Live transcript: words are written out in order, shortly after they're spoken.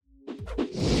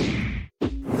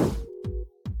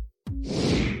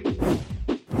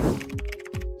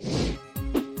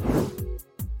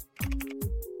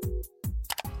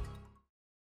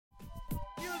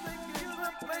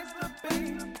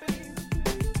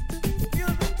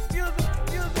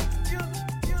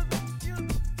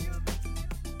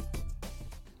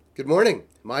Good morning.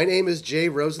 My name is Jay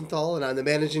Rosenthal, and I'm the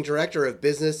Managing Director of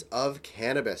Business of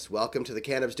Cannabis. Welcome to the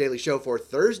Cannabis Daily Show for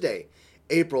Thursday,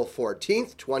 April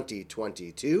 14th,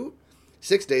 2022,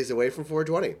 6 days away from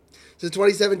 420. Since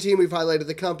 2017, we've highlighted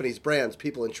the companies, brands,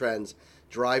 people, and trends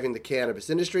driving the cannabis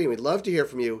industry, and we'd love to hear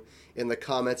from you in the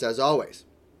comments as always.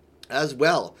 As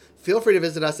well, feel free to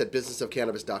visit us at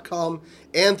businessofcannabis.com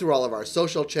and through all of our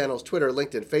social channels, Twitter,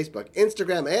 LinkedIn, Facebook,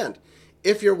 Instagram, and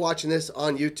if you're watching this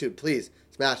on YouTube, please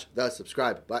smash the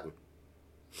subscribe button.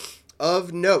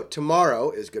 Of note, tomorrow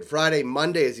is Good Friday,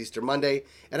 Monday is Easter Monday,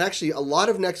 and actually a lot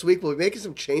of next week we'll be making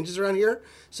some changes around here,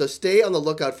 so stay on the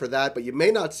lookout for that, but you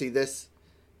may not see this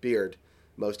beard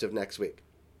most of next week.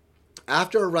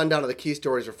 After a rundown of the key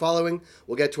stories we're following,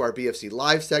 we'll get to our BFC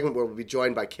Live segment where we'll be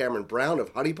joined by Cameron Brown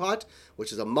of Honeypot,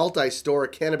 which is a multi-store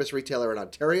cannabis retailer in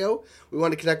Ontario. We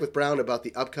want to connect with Brown about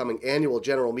the upcoming annual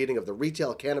general meeting of the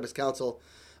Retail Cannabis Council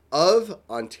of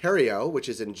Ontario, which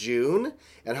is in June,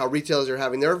 and how retailers are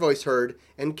having their voice heard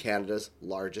in Canada's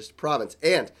largest province.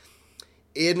 And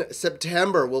in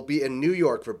September, we'll be in New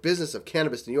York for Business of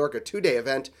Cannabis New York, a 2-day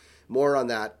event. More on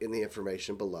that in the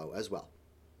information below as well.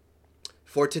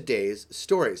 For today's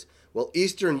stories, will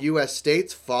eastern U.S.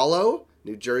 states follow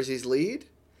New Jersey's lead?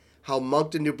 How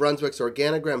Moncton, New Brunswick's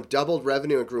Organigram doubled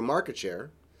revenue and grew market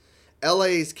share?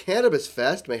 LA's Cannabis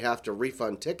Fest may have to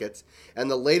refund tickets, and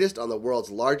the latest on the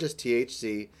world's largest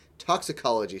THC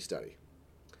toxicology study.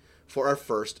 For our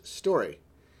first story,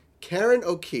 Karen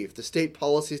O'Keefe, the state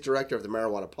policies director of the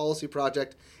Marijuana Policy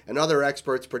Project, and other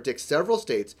experts predict several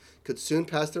states could soon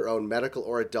pass their own medical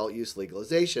or adult use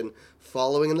legalization,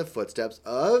 following in the footsteps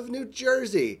of New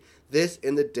Jersey. This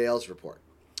in the Dales Report.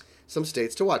 Some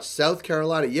states to watch. South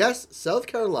Carolina. Yes, South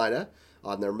Carolina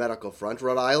on their medical front.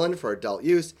 Rhode Island for adult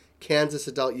use. Kansas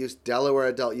adult use. Delaware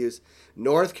adult use.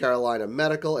 North Carolina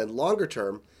medical. And longer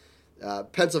term,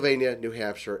 Pennsylvania, New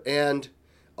Hampshire, and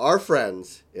our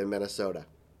friends in Minnesota.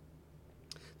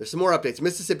 There's some more updates.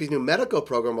 Mississippi's new medical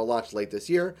program will launch late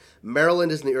this year.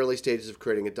 Maryland is in the early stages of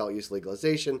creating adult use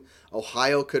legalization.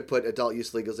 Ohio could put adult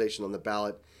use legalization on the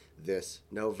ballot this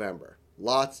November.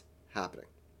 Lots happening.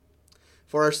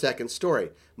 For our second story,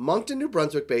 Moncton, New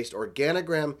Brunswick-based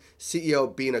Organigram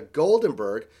CEO Beena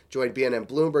Goldenberg joined BNN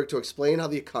Bloomberg to explain how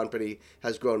the company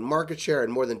has grown market share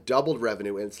and more than doubled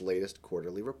revenue in its latest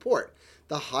quarterly report.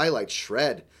 The highlights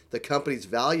shred the company's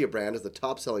value brand as the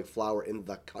top-selling flower in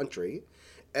the country.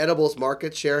 Edibles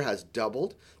market share has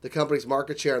doubled. The company's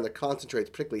market share in the concentrates,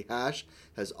 particularly hash,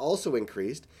 has also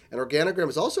increased. And Organigram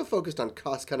is also focused on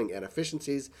cost-cutting and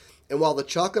efficiencies. And while the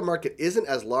chocolate market isn't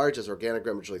as large as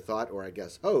Organigram originally thought, or I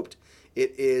guess hoped,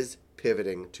 it is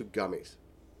pivoting to gummies.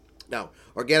 Now,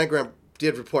 Organigram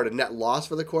did report a net loss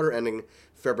for the quarter ending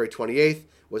February 28th.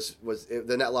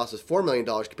 The net loss was $4 million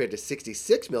compared to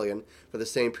 $66 million for the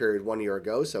same period 1 year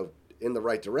ago, so in the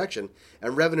right direction,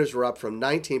 and revenues were up from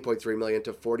 $19.3 million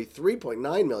to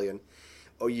 $43.9 million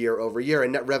year over year,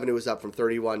 and net revenue was up from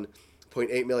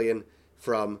 $31.8 million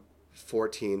from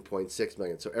 $14.6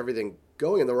 million. So everything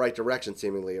going in the right direction,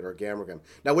 seemingly, at Organigram.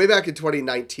 Now, way back in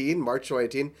 2019, March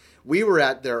 2019, we were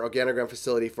at their Organigram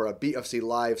facility for a BFC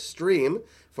Live stream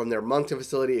from their Moncton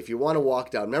facility. If you want to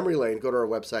walk down memory lane, go to our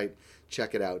website,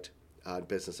 check it out on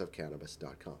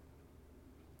businessofcannabis.com.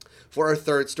 For our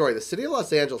third story, the city of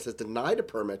Los Angeles has denied a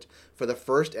permit for the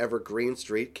first ever Green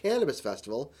Street Cannabis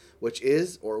Festival, which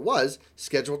is, or was,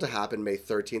 scheduled to happen May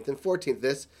 13th and 14th.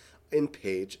 This in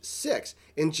page 6.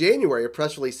 In January, a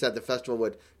press release said the festival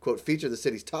would, quote, feature the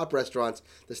city's top restaurants,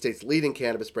 the state's leading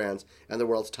cannabis brands, and the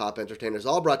world's top entertainers,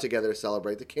 all brought together to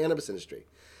celebrate the cannabis industry.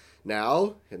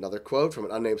 Now, another quote from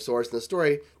an unnamed source in the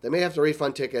story, they may have to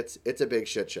refund tickets. It's a big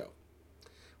shit show.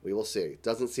 We will see. It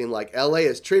doesn't seem like LA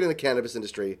is treating the cannabis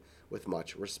industry with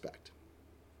much respect.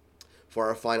 For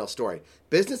our final story,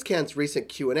 BusinessCan's recent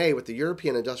Q&A with the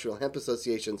European Industrial Hemp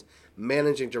Association's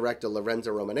Managing Director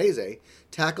Lorenzo Romanese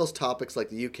tackles topics like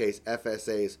the UK's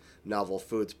FSA's Novel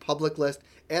Foods Public List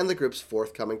and the group's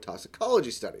forthcoming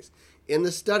toxicology studies. In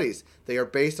the studies, they are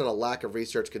based on a lack of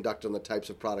research conducted on the types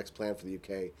of products planned for the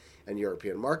UK and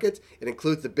European markets. It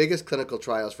includes the biggest clinical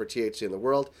trials for THC in the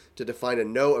world to define a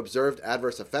no observed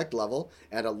adverse effect level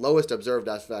and a lowest observed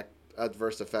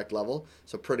adverse effect level,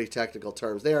 so pretty technical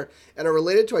terms there, and are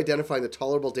related to identifying the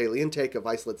tolerable daily intake of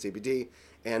isolate CBD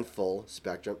and full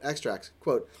spectrum extracts.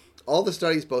 Quote, all the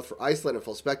studies both for isolate and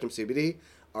full spectrum CBD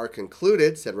are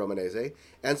concluded, said Romanese,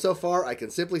 and so far I can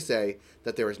simply say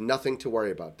that there is nothing to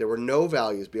worry about. There were no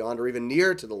values beyond or even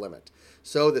near to the limit.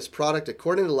 So this product,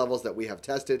 according to levels that we have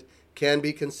tested, can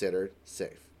be considered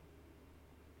safe.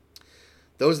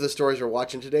 Those are the stories we're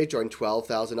watching today. Join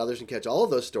 12,000 others and catch all of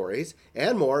those stories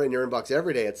and more in your inbox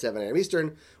every day at 7 a.m.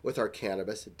 Eastern with our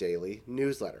Cannabis Daily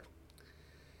newsletter.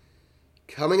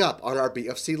 Coming up on our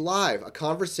BFC Live, a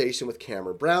conversation with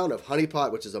Cameron Brown of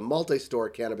Honeypot, which is a multi-store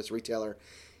cannabis retailer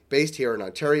based here in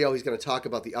Ontario. He's going to talk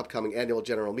about the upcoming annual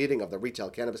general meeting of the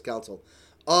Retail Cannabis Council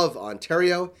of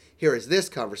Ontario. Here is this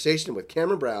conversation with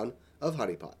Cameron Brown of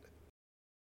Honeypot.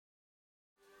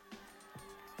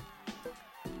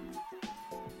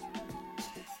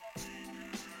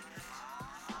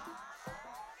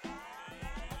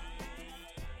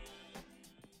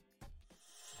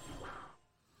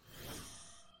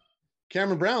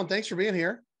 Cameron Brown, thanks for being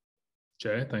here.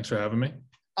 Jay, thanks for having me.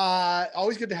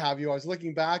 Always good to have you. I was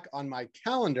looking back on my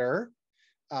calendar.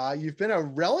 You've been a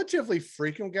relatively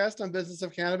frequent guest on Business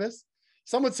of Cannabis.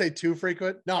 Some would say too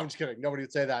frequent. No, I'm just kidding. Nobody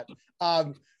would say that.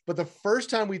 But the first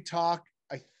time we talked,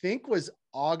 I think, was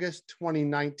August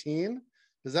 2019.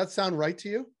 Does that sound right to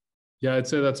you? Yeah, I'd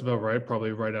say that's about right.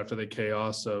 Probably right after the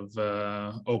chaos of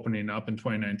opening up in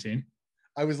 2019.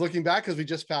 I was looking back because we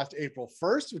just passed April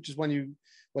 1st, which is when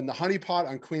the Honeypot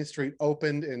on Queen Street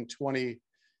opened in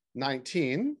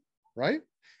 2019, right?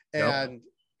 And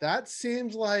that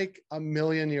seems like a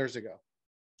million years ago.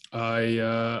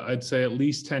 I'd say at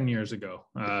least 10 years ago,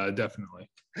 definitely.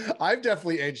 I've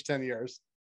definitely aged 10 years.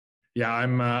 Yeah,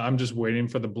 I'm just waiting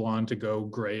for the blonde to go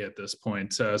gray at this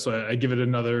point. So I give it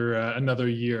another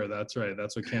year. That's right.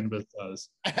 That's what cannabis does.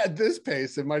 At this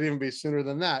pace, it might even be sooner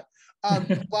than that.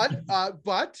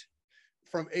 But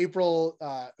from April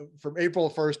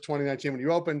 1st, 2019, when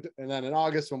you opened, and then in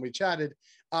August when we chatted,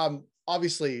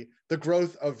 obviously the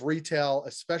growth of retail,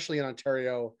 especially in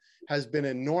Ontario, has been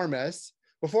enormous.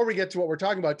 Before we get to what we're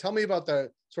talking about, tell me about the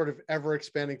sort of ever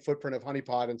expanding footprint of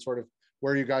Honeypot and sort of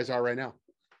where you guys are right now.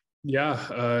 Yeah,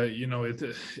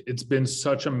 it's been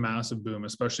such a massive boom,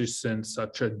 especially since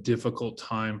such a difficult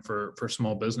time for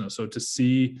small business. So to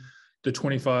see the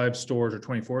 25 stores or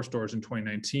 24 stores in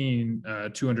 2019,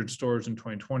 200 stores in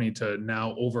 2020 to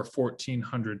now over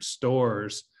 1,400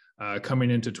 stores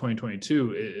coming into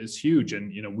 2022 is huge.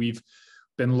 And, we've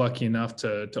been lucky enough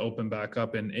to open back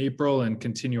up in April and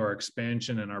continue our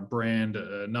expansion and our brand,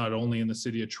 not only in the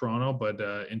city of Toronto, but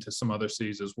into some other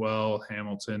cities as well,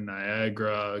 Hamilton,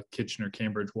 Niagara, Kitchener,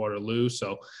 Cambridge, Waterloo.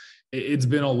 So it's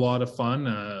been a lot of fun,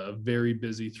 a very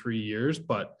busy 3 years,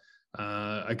 but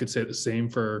I could say the same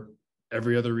for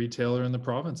every other retailer in the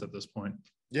province at this point.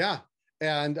 Yeah.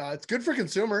 And it's good for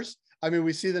consumers. I mean,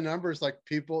 we see the numbers, like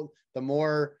the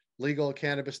more legal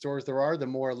cannabis stores there are, the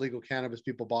more legal cannabis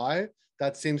people buy.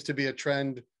 That seems to be a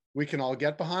trend we can all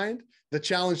get behind. The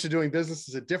challenge to doing business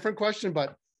is a different question,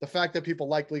 but the fact that people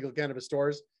like legal cannabis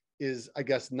stores is, I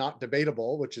guess, not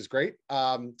debatable, which is great.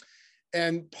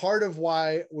 And part of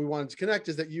why we wanted to connect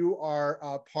is that you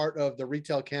are part of the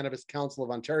Retail Cannabis Council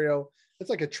of Ontario. It's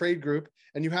like a trade group,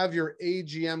 and you have your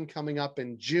AGM coming up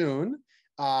in June,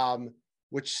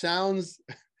 which sounds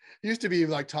used to be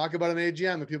like talk about an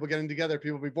AGM and people getting together,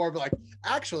 people be bored, but like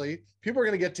actually people are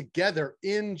going to get together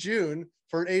in June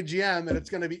for an AGM and it's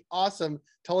going to be awesome.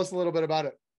 Tell us a little bit about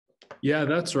it. Yeah,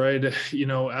 that's right.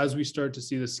 As we start to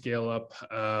see the scale up,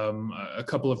 a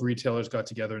couple of retailers got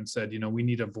together and said, we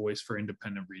need a voice for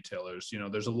independent retailers.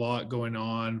 There's a lot going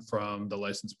on from the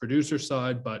licensed producer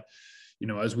side, but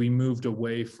as we moved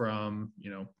away from,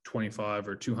 25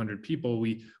 or 200 people,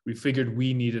 we figured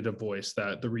we needed a voice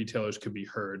that the retailers could be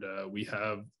heard. We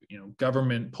have,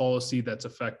 government policy that's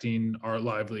affecting our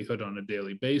livelihood on a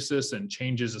daily basis and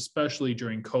changes, especially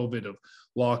during COVID, of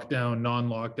lockdown,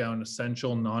 non-lockdown,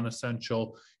 essential,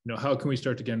 non-essential. How can we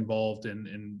start to get involved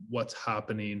in what's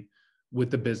happening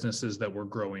with the businesses that we're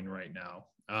growing right now?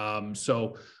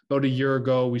 So about a year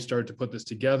ago, we started to put this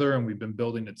together and we've been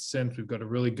building it since. We've got a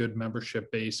really good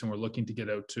membership base and we're looking to get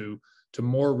out to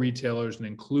more retailers and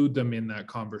include them in that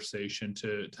conversation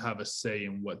to have a say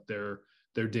in what their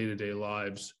day-to-day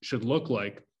lives should look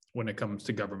like when it comes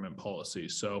to government policy.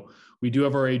 So we do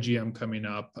have our AGM coming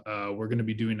up. We're going to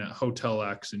be doing it at Hotel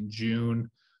X in June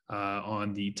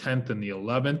on the 10th and the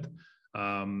 11th.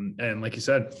 And like you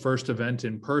said, first event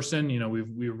in person.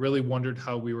 We really wondered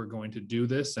how we were going to do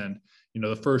this, and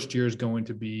the first year is going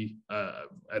to be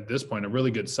at this point a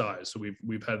really good size. So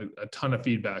we've had a ton of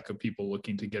feedback of people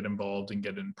looking to get involved and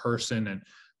get in person and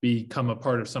become a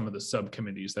part of some of the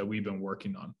subcommittees that we've been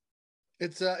working on.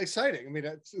 It's exciting. I mean,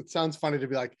 it sounds funny to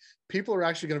be like, people are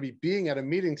actually going to be being at a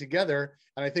meeting together.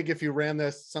 And I think if you ran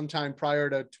this sometime prior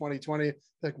to 2020,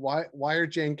 like, why are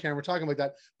Jay and Cameron talking like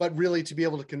that? But really to be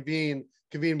able to convene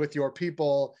with your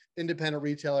people, independent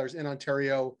retailers in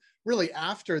Ontario, really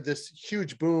after this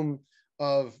huge boom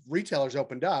of retailers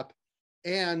opened up.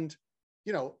 And,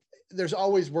 there's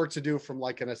always work to do from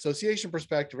like an association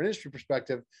perspective, an industry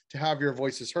perspective, to have your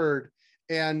voices heard.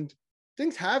 And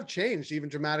things have changed even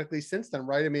dramatically since then,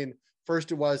 right? I mean,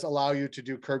 first it was allow you to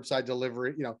do curbside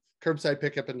delivery, curbside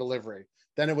pickup and delivery.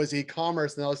 Then it was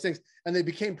e-commerce and all those things, and they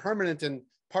became permanent and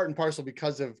part and parcel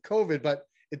because of COVID. But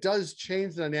it does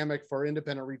change the dynamic for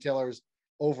independent retailers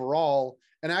overall.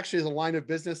 And actually, as a line of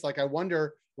business, like I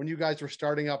wonder when you guys were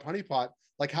starting up Honey Pot,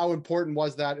 like how important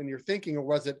was that in your thinking, or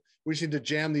was it we just need to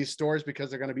jam these stores because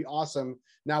they're going to be awesome?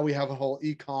 Now we have a whole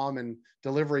e-com and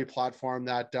delivery platform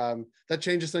that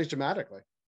changes things dramatically.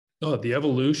 Oh, the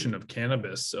evolution of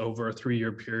cannabis over a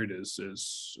 3-year period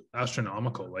is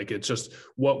astronomical. Like it's just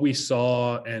what we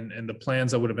saw and the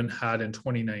plans that would have been had in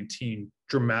 2019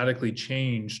 dramatically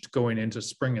changed going into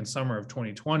spring and summer of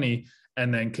 2020,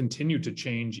 and then continued to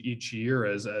change each year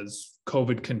as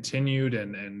COVID continued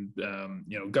and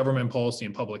government policy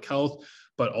and public health,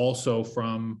 but also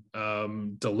from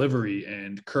delivery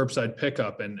and curbside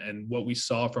pickup and what we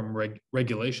saw from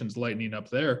regulations lightening up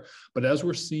there. But as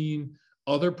we're seeing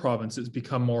other provinces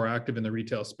become more active in the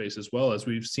retail space, as well as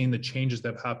we've seen the changes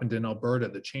that have happened in Alberta,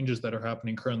 the changes that are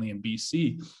happening currently in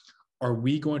BC, are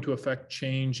we going to affect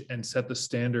change and set the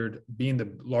standard, being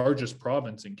the largest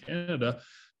province in Canada,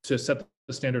 to set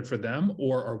the standard for them?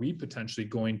 Or are we potentially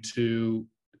going to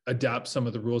adapt some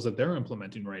of the rules that they're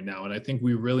implementing right now? And I think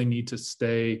we really need to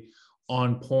stay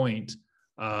on point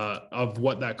of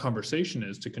what that conversation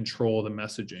is to control the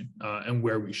messaging and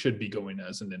where we should be going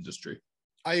as an industry.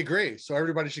 I agree. So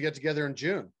everybody should get together in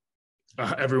June.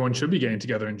 Everyone should be getting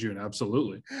together in June.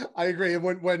 Absolutely. I agree. And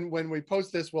when we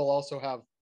post this, we'll also have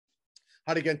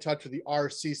how to get in touch with the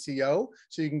RCCO,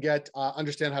 so you can get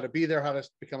understand how to be there, how to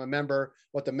become a member,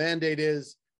 what the mandate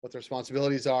is, what the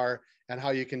responsibilities are, and how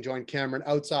you can join Cameron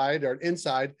outside or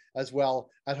inside as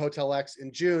well at Hotel X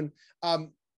in June.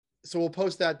 So we'll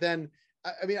post that then.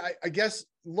 I mean, I guess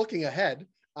looking ahead,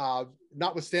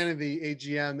 notwithstanding the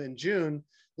AGM in June,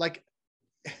 like,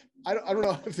 I don't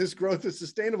know if this growth is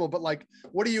sustainable, but like,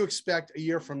 what do you expect a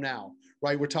year from now,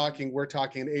 right? We're talking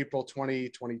April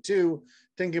 2022,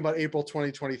 thinking about April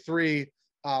 2023.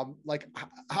 Like,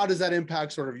 how does that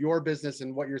impact sort of your business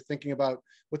and what you're thinking about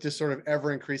with this sort of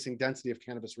ever increasing density of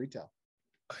cannabis retail?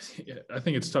 I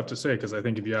think it's tough to say, because I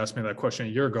think if you asked me that question a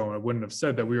year ago, I wouldn't have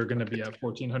said that we were going to be at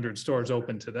 1,400 stores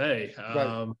open today.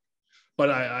 Right. But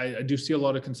I do see a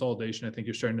lot of consolidation. I think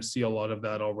you're starting to see a lot of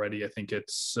that already. I think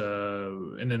it's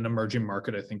in an emerging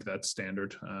market. I think that's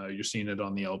standard. You're seeing it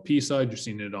on the LP side. You're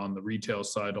seeing it on the retail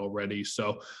side already.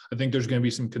 So I think there's going to be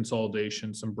some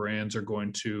consolidation. Some brands are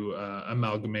going to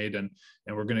amalgamate, and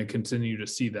we're going to continue to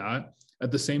see that.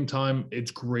 At the same time,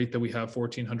 it's great that we have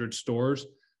 1,400 stores.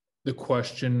 The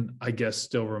question, I guess,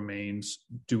 still remains,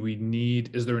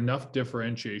 is there enough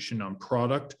differentiation on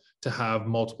product to have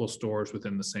multiple stores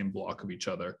within the same block of each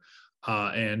other?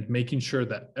 And making sure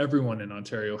that everyone in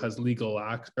Ontario has legal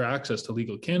access to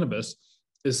legal cannabis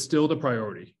is still the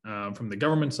priority. From the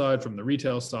government side, from the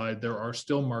retail side, there are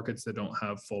still markets that don't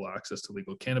have full access to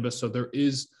legal cannabis. So there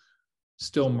is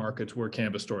still markets where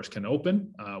cannabis stores can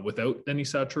open without any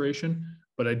saturation.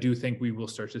 But I do think we will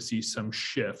start to see some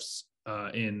shifts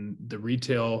in the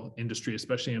retail industry,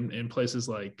 especially in places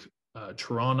like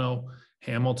Toronto,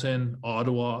 Hamilton,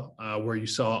 Ottawa, where you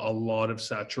saw a lot of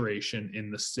saturation in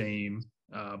the same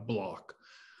block.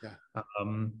 Yeah.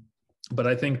 But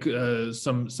I think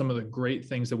some of the great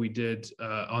things that we did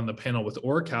on the panel with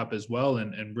ORCAP as well,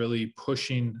 and really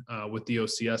pushing with the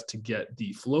OCS to get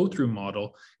the flow-through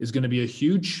model, is going to be a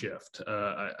huge shift,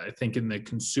 I think, in the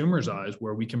consumer's eyes,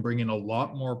 where we can bring in a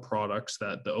lot more products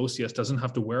that the OCS doesn't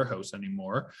have to warehouse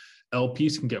anymore.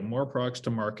 LPs can get more products to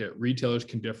market. Retailers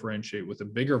can differentiate with a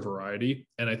bigger variety.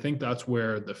 And I think that's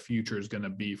where the future is going to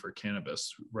be for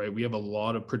cannabis, right? We have a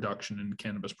lot of production in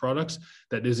cannabis products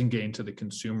that isn't getting to the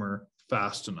consumer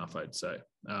fast enough, I'd say.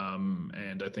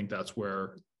 And I think that's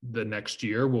where the next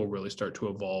year will really start to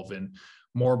evolve in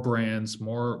more brands,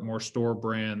 more store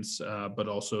brands, but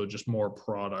also just more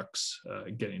products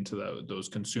getting to those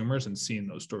consumers and seeing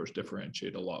those stores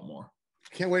differentiate a lot more.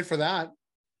 Can't wait for that.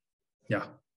 Yeah.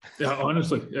 Yeah,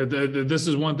 honestly, this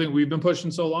is one thing we've been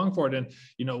pushing so long for it.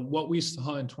 And, what we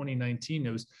saw in 2019, it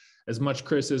was as much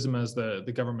criticism as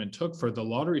the government took for the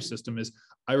lottery system. Is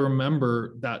I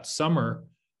remember that summer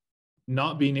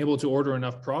not being able to order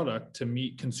enough product to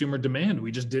meet consumer demand.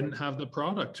 We just didn't have the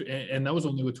product. And that was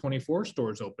only with 24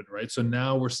 stores open, right? So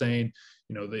now we're saying,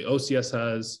 the OCS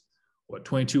has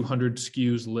 2,200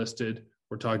 SKUs listed.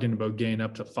 We're talking about getting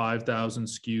up to 5,000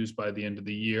 SKUs by the end of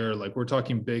the year. Like, we're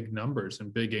talking big numbers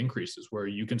and big increases where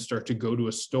you can start to go to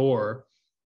a store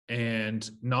and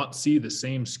not see the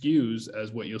same SKUs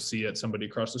as what you'll see at somebody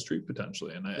across the street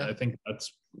potentially. And I think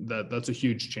that's a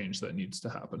huge change that needs to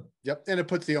happen. Yep. And it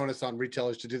puts the onus on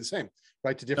retailers to do the same,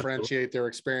 right? To differentiate their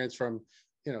experience from,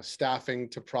 staffing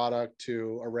to product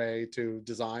to array to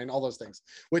design, all those things,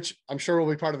 which I'm sure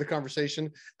will be part of the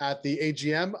conversation at the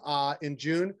AGM in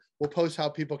June. We'll post how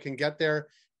people can get there.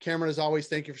 Cameron, as always,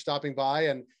 thank you for stopping by.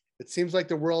 And it seems like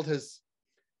the world has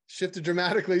shifted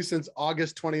dramatically since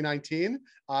August 2019,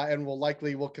 and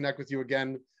we'll connect with you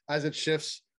again as it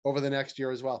shifts over the next year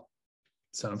as well.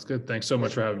 Sounds good. Thanks so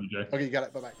much for having me, Jay. Okay, you got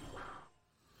it. Bye-bye.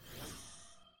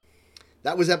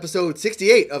 That was episode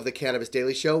 68 of the Cannabis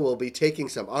Daily Show. We'll be taking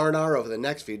some R&R over the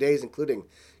next few days, including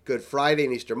Good Friday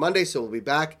and Easter Monday, so we'll be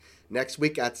back next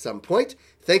week at some point.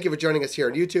 Thank you for joining us here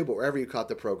on YouTube or wherever you caught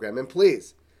the program, and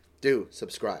please do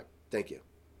subscribe. Thank you.